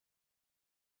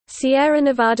Sierra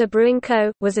Nevada Brewing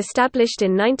Co. was established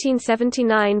in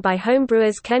 1979 by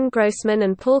homebrewers Ken Grossman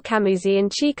and Paul Camuzzi in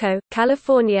Chico,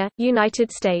 California,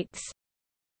 United States.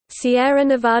 Sierra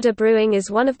Nevada Brewing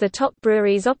is one of the top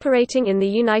breweries operating in the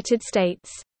United States.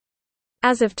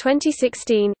 As of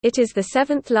 2016, it is the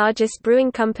seventh largest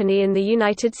brewing company in the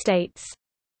United States.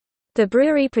 The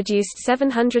brewery produced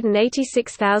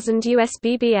 786,000 US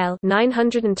BBL,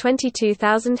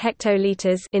 922,000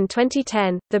 hectoliters in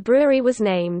 2010. The brewery was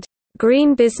named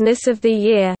Green Business of the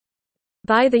Year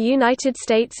by the United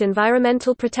States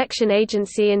Environmental Protection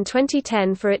Agency in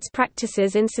 2010 for its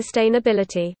practices in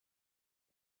sustainability.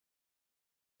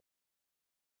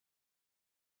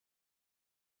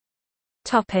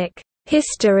 Topic: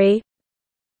 History.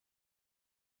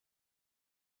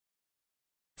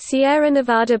 Sierra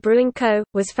Nevada Brewing Co.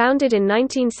 was founded in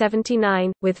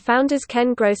 1979, with founders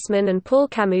Ken Grossman and Paul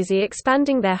Camuzzi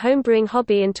expanding their homebrewing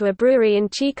hobby into a brewery in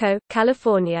Chico,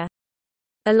 California.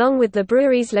 Along with the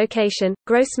brewery's location,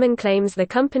 Grossman claims the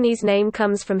company's name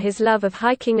comes from his love of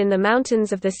hiking in the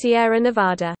mountains of the Sierra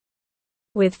Nevada.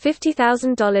 With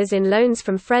 $50,000 in loans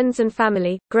from friends and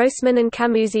family, Grossman and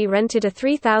Camuzzi rented a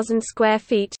 3,000 square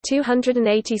feet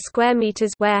 (280 square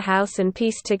meters) warehouse and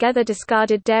pieced together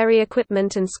discarded dairy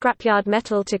equipment and scrapyard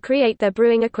metal to create their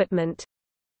brewing equipment.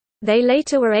 They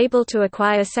later were able to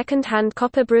acquire second-hand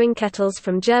copper brewing kettles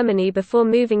from Germany before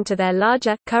moving to their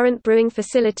larger, current brewing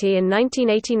facility in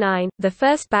 1989. The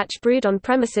first batch brewed on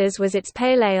premises was its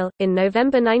pale ale, in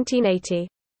November 1980.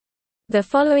 The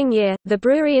following year, the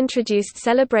brewery introduced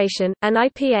Celebration, an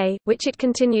IPA, which it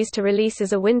continues to release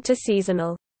as a winter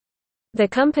seasonal. The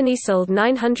company sold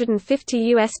 950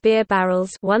 U.S. beer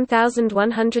barrels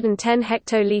 1,110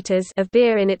 hectoliters of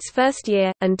beer in its first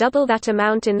year, and double that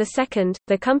amount in the second.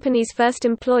 The company's first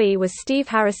employee was Steve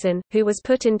Harrison, who was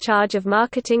put in charge of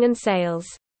marketing and sales.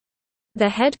 The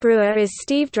head brewer is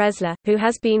Steve Dresler, who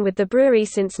has been with the brewery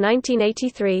since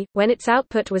 1983, when its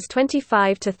output was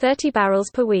 25 to 30 barrels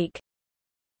per week.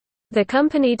 The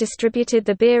company distributed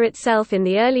the beer itself in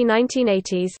the early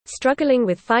 1980s, struggling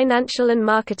with financial and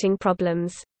marketing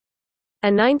problems. A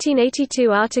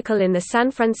 1982 article in the San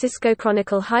Francisco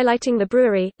Chronicle highlighting the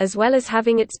brewery, as well as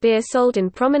having its beer sold in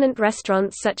prominent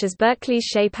restaurants such as Berkeley's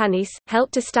Chez Panisse,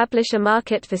 helped establish a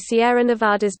market for Sierra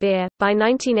Nevada's beer. By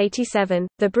 1987,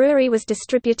 the brewery was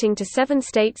distributing to 7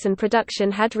 states and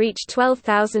production had reached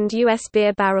 12,000 U.S.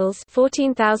 beer barrels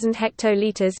 14,000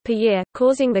 hectoliters per year,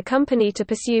 causing the company to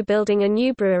pursue building a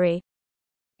new brewery.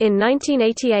 In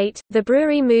 1988, the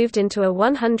brewery moved into a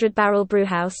 100-barrel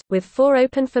brewhouse, with 4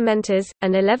 open fermenters,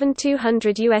 and 11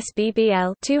 200 US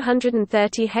BBL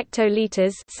 230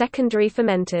 hectoliters secondary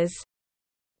fermenters.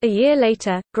 A year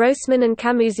later, Grossman and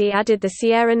Camuzzi added the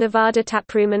Sierra Nevada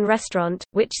Taproom and Restaurant,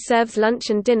 which serves lunch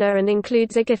and dinner and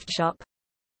includes a gift shop.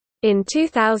 In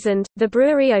 2000, the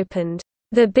brewery opened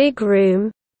The Big Room,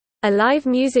 a live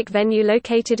music venue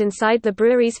located inside the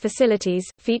brewery's facilities,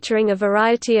 featuring a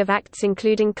variety of acts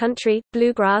including country,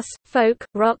 bluegrass, folk,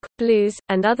 rock, blues,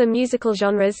 and other musical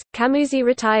genres. Camuzzi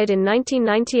retired in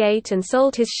 1998 and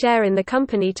sold his share in the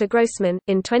company to Grossman.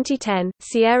 In 2010,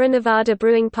 Sierra Nevada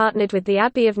Brewing partnered with the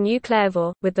Abbey of New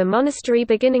Clairvaux, with the monastery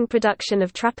beginning production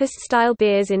of Trappist-style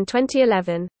beers in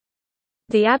 2011.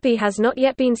 The abbey has not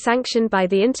yet been sanctioned by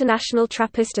the International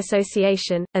Trappist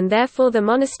Association, and therefore the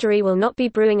monastery will not be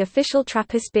brewing official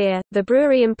Trappist beer. The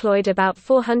brewery employed about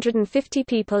 450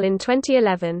 people in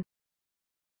 2011.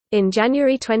 In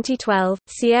January 2012,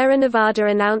 Sierra Nevada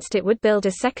announced it would build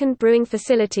a second brewing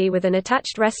facility with an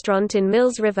attached restaurant in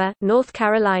Mills River, North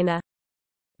Carolina.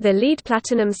 The LEED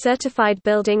Platinum-certified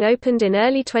building opened in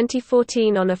early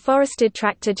 2014 on a forested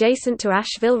tract adjacent to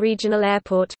Asheville Regional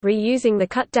Airport, reusing the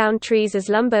cut-down trees as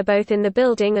lumber both in the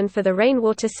building and for the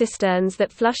rainwater cisterns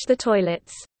that flush the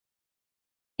toilets.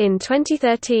 In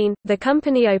 2013, the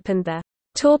company opened the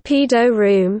Torpedo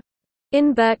Room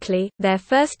in Berkeley, their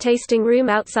first tasting room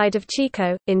outside of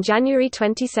Chico. In January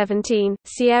 2017,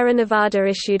 Sierra Nevada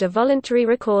issued a voluntary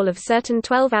recall of certain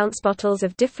 12-ounce bottles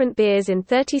of different beers in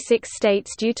 36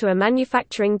 states due to a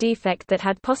manufacturing defect that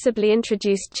had possibly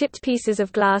introduced chipped pieces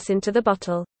of glass into the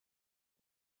bottle.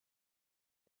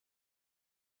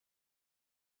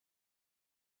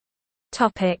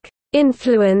 Topic: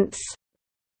 Influence.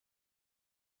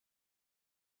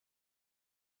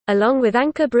 Along with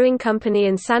Anchor Brewing Company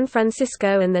in San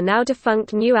Francisco and the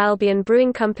now-defunct New Albion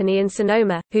Brewing Company in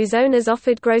Sonoma, whose owners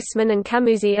offered Grossman and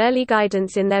Camuzzi early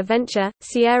guidance in their venture,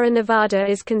 Sierra Nevada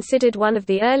is considered one of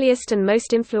the earliest and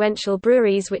most influential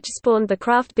breweries which spawned the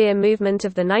craft beer movement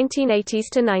of the 1980s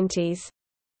to 90s.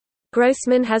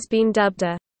 Grossman has been dubbed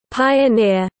a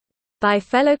pioneer by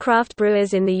fellow craft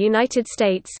brewers in the United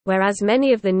States, whereas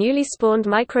many of the newly spawned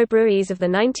microbreweries of the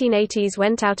 1980s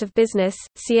went out of business.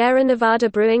 Sierra Nevada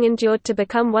Brewing endured to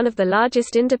become one of the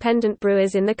largest independent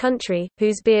brewers in the country,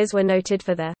 whose beers were noted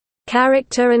for their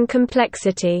character and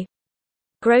complexity.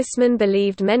 Grossman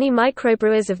believed many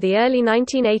microbrewers of the early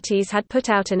 1980s had put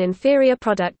out an inferior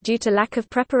product due to lack of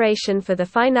preparation for the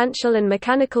financial and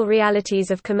mechanical realities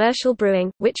of commercial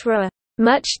brewing, which were a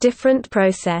much different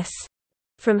process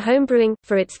from homebrewing.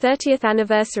 For its 30th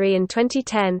anniversary in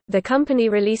 2010, the company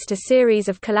released a series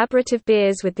of collaborative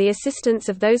beers with the assistance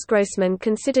of those Grossman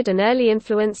considered an early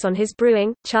influence on his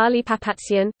brewing: Charlie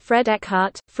Papazian, Fred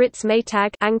Eckhart, Fritz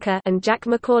Maytag, Anchor, and Jack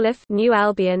McAuliffe, New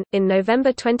Albion. In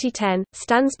November 2010,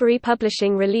 Stansbury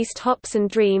Publishing released Hops and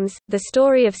Dreams: The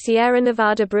Story of Sierra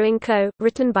Nevada Brewing Co.,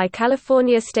 written by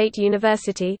California State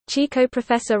University, Chico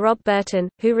professor Rob Burton,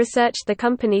 who researched the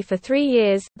company for 3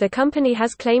 years. The company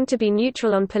has claimed to be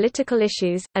neutral on political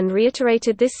issues, and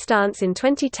reiterated this stance in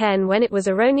 2010 when it was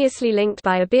erroneously linked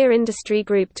by a beer industry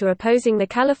group to opposing the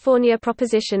California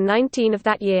Proposition 19 of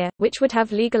that year, which would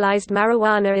have legalized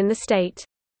marijuana in the state.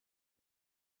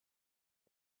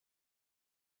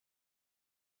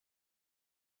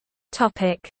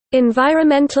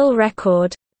 Environmental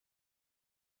record.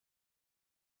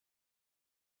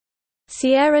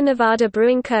 Sierra Nevada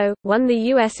Brewing Co. won the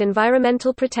U.S.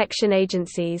 Environmental Protection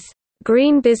Agency's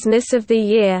Green Business of the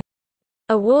Year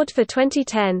award for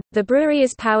 2010. The brewery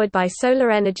is powered by solar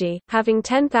energy, having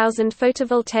 10,000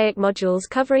 photovoltaic modules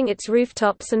covering its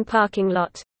rooftops and parking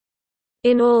lot.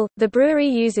 In all, the brewery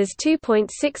uses 2.6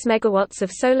 megawatts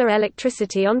of solar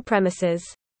electricity on premises.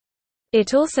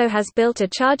 It also has built a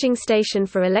charging station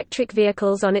for electric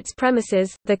vehicles on its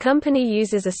premises. The company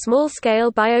uses a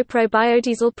small-scale BioPro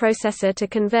biodiesel processor to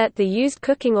convert the used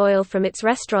cooking oil from its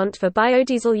restaurant for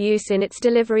biodiesel use in its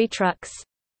delivery trucks.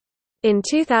 In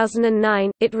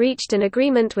 2009, it reached an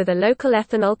agreement with a local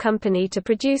ethanol company to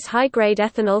produce high-grade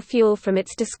ethanol fuel from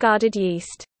its discarded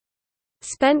yeast.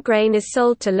 Spent grain is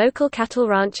sold to local cattle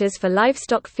ranchers for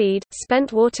livestock feed.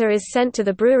 Spent water is sent to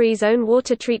the brewery's own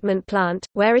water treatment plant,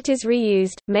 where it is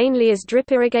reused, mainly as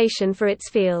drip irrigation for its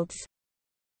fields.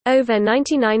 Over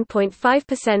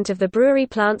 99.5% of the brewery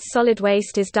plant's solid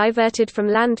waste is diverted from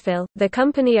landfill. The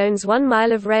company owns 1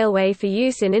 mile of railway for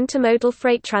use in intermodal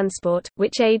freight transport,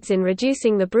 which aids in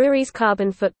reducing the brewery's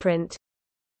carbon footprint.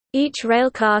 Each rail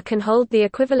car can hold the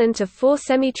equivalent of 4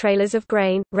 semi-trailers of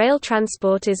grain. Rail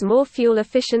transport is more fuel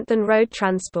efficient than road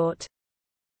transport.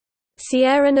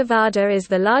 Sierra Nevada is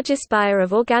the largest buyer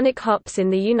of organic hops in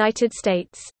the United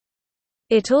States.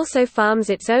 It also farms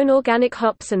its own organic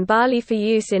hops and barley for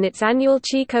use in its annual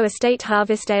Chico Estate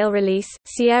Harvest Ale release.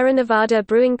 Sierra Nevada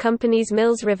Brewing Company's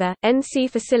Mills River, NC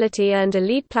facility earned a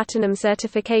LEED Platinum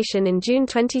certification in June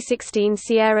 2016.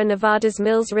 Sierra Nevada's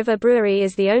Mills River Brewery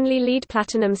is the only LEED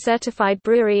Platinum certified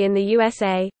brewery in the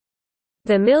USA.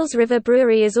 The Mills River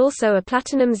Brewery is also a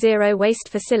Platinum Zero Waste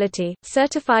facility,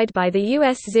 certified by the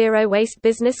U.S. Zero Waste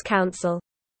Business Council.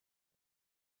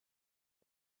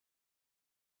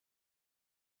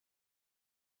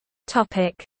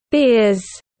 Beers.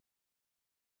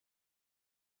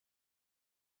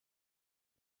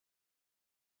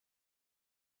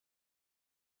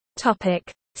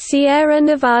 Sierra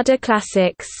Nevada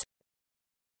Classics.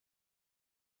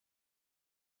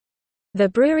 The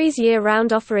brewery's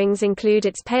year-round offerings include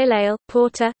its Pale Ale,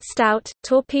 Porter, Stout,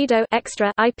 Torpedo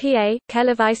Extra IPA,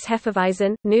 Kellerweisse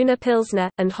Hefeweizen, Nuna Pilsner,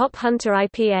 and Hop Hunter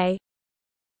IPA.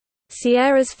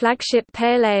 Sierra's flagship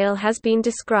Pale Ale has been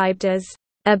described as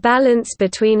a balance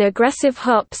between aggressive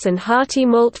hops and hearty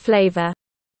malt flavor,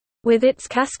 with its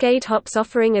Cascade hops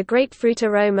offering a grapefruit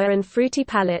aroma and fruity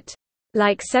palate.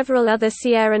 Like several other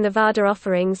Sierra Nevada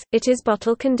offerings, it is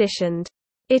bottle-conditioned.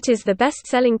 It is the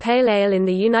best-selling pale ale in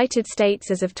the United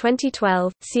States as of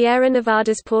 2012. Sierra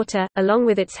Nevada's Porter, along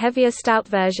with its heavier stout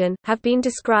version, have been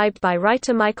described by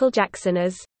writer Michael Jackson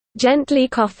as gently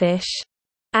coffish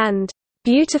and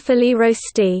beautifully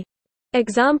roasty,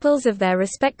 examples of their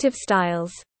respective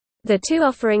styles. The two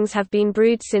offerings have been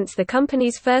brewed since the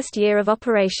company's first year of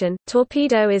operation.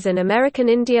 Torpedo is an American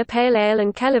India Pale Ale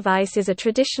and Kellerweisse is a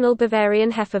traditional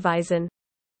Bavarian Hefeweizen.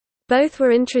 Both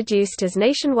were introduced as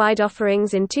nationwide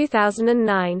offerings in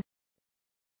 2009.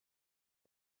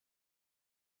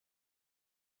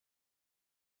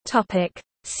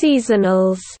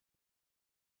 Seasonals.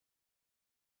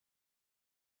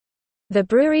 The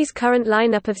brewery's current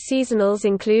lineup of seasonals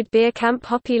include Beer Camp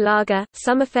Hoppy Lager,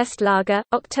 Summerfest Lager,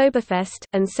 Oktoberfest,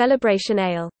 and Celebration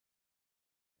Ale.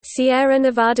 Sierra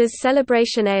Nevada's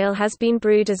Celebration Ale has been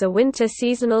brewed as a winter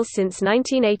seasonal since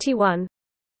 1981.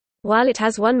 While it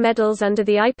has won medals under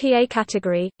the IPA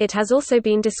category, it has also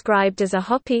been described as a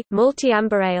hoppy, malty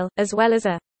amber ale, as well as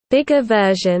a bigger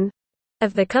version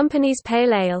of the company's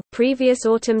pale ale. Previous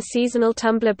autumn seasonal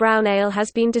tumbler brown ale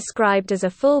has been described as a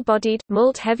full-bodied,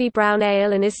 malt-heavy brown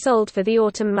ale and is sold for the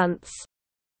autumn months.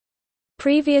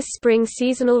 Previous spring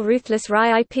seasonal Ruthless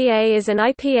Rye IPA is an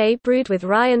IPA brewed with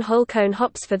rye and whole cone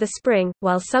hops for the spring,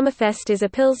 while Summerfest is a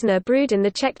Pilsner brewed in the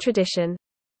Czech tradition.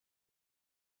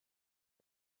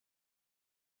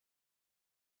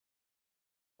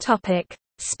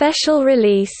 Special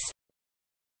release.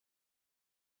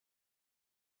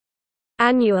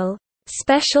 Annual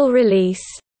special release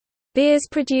beers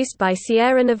produced by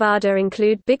Sierra Nevada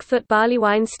include Bigfoot Barley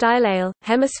Wine Style Ale,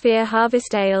 Hemisphere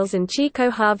Harvest Ales and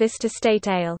Chico Harvest Estate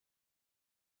Ale.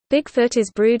 Bigfoot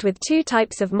is brewed with 2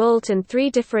 types of malt and 3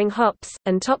 differing hops,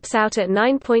 and tops out at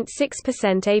 9.6%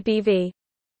 ABV.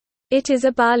 It is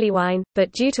a barley wine,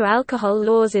 but due to alcohol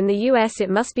laws in the U.S. it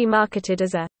must be marketed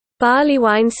as a barley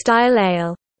wine style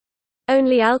ale.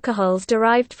 Only alcohols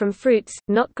derived from fruits,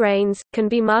 not grains, can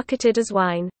be marketed as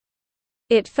wine.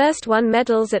 It first won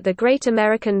medals at the Great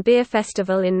American Beer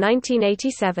Festival in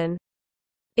 1987.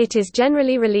 It is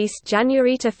generally released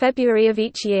January to February of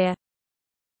each year.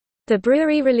 The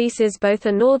brewery releases both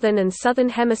a Northern and Southern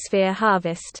Hemisphere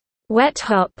Harvest wet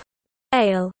hop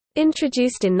ale.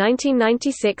 Introduced in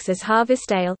 1996 as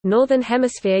Harvest Ale, Northern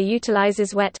Hemisphere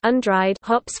utilizes wet undried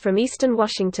hops from Eastern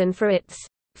Washington for its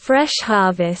Fresh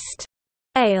Harvest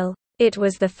Ale. It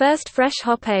was the first fresh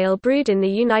hop ale brewed in the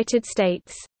United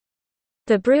States.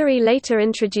 The brewery later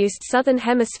introduced Southern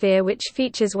Hemisphere, which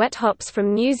features wet hops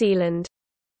from New Zealand.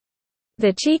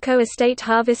 The Chico Estate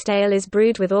Harvest Ale is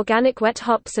brewed with organic wet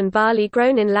hops and barley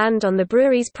grown in land on the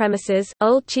brewery's premises.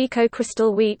 Old Chico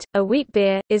Crystal Wheat, a wheat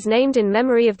beer, is named in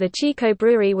memory of the Chico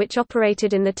Brewery which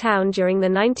operated in the town during the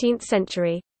 19th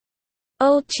century.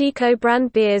 Old Chico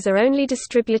brand beers are only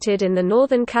distributed in the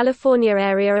Northern California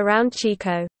area around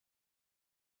Chico.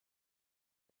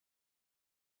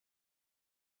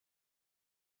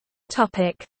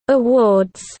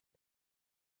 Awards.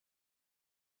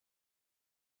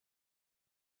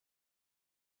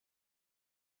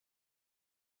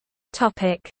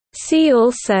 See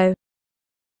also: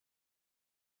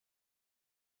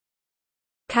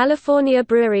 California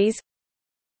breweries,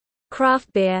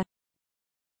 craft beer.